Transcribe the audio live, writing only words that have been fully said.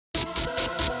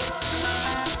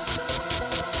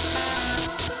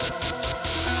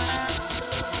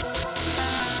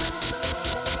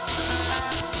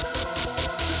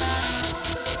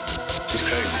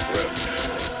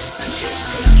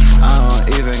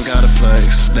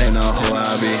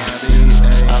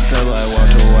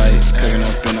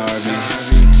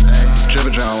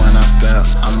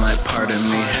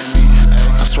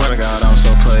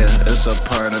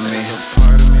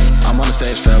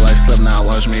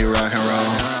me rock and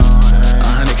roll.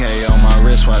 100K on my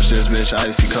wristwatch, this bitch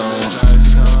icy cold.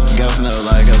 Gassing up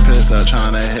like a pistol,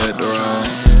 tryna hit the road.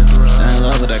 In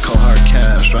love with that cold hard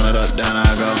cash, run it up, down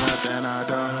I go.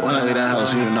 When I leave the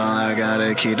house, you know I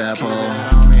gotta keep that pole.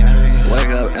 Wake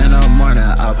up in the morning,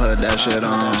 I put that shit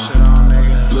on.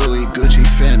 Louis, Gucci,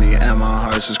 Fendi, and my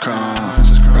heart's is chrome.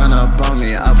 Run up on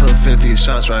me, I put 50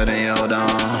 shots right in your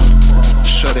dome.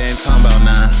 Shorty ain't talking about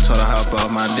none, told her hop off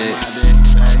my dick.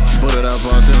 Booted up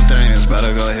on them things,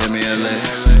 better go hit me a lick.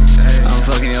 I'm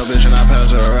fucking your bitch and I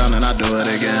pass her around and I do it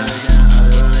again.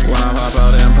 When I pop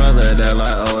out in public, they're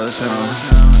like, oh, it's him.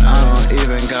 I don't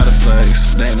even gotta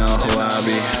flex, they know who I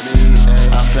be.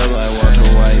 I feel like Walter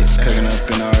White, cooking up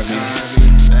in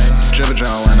RV. Drippin'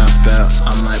 drown when I step,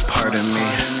 I'm like, pardon me.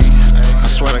 I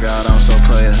swear to God, I'm so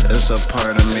player, it's a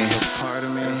part of me.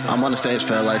 I'm on the stage,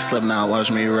 felt like Slipknot,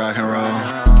 watch me rock and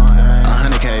roll.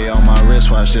 100K on my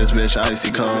wristwatch, this bitch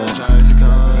icy cold.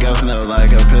 Gassing up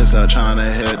like a pistol,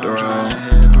 tryna hit the road.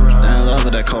 In love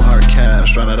with that cold hard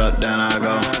cash, run it up, down I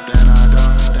go.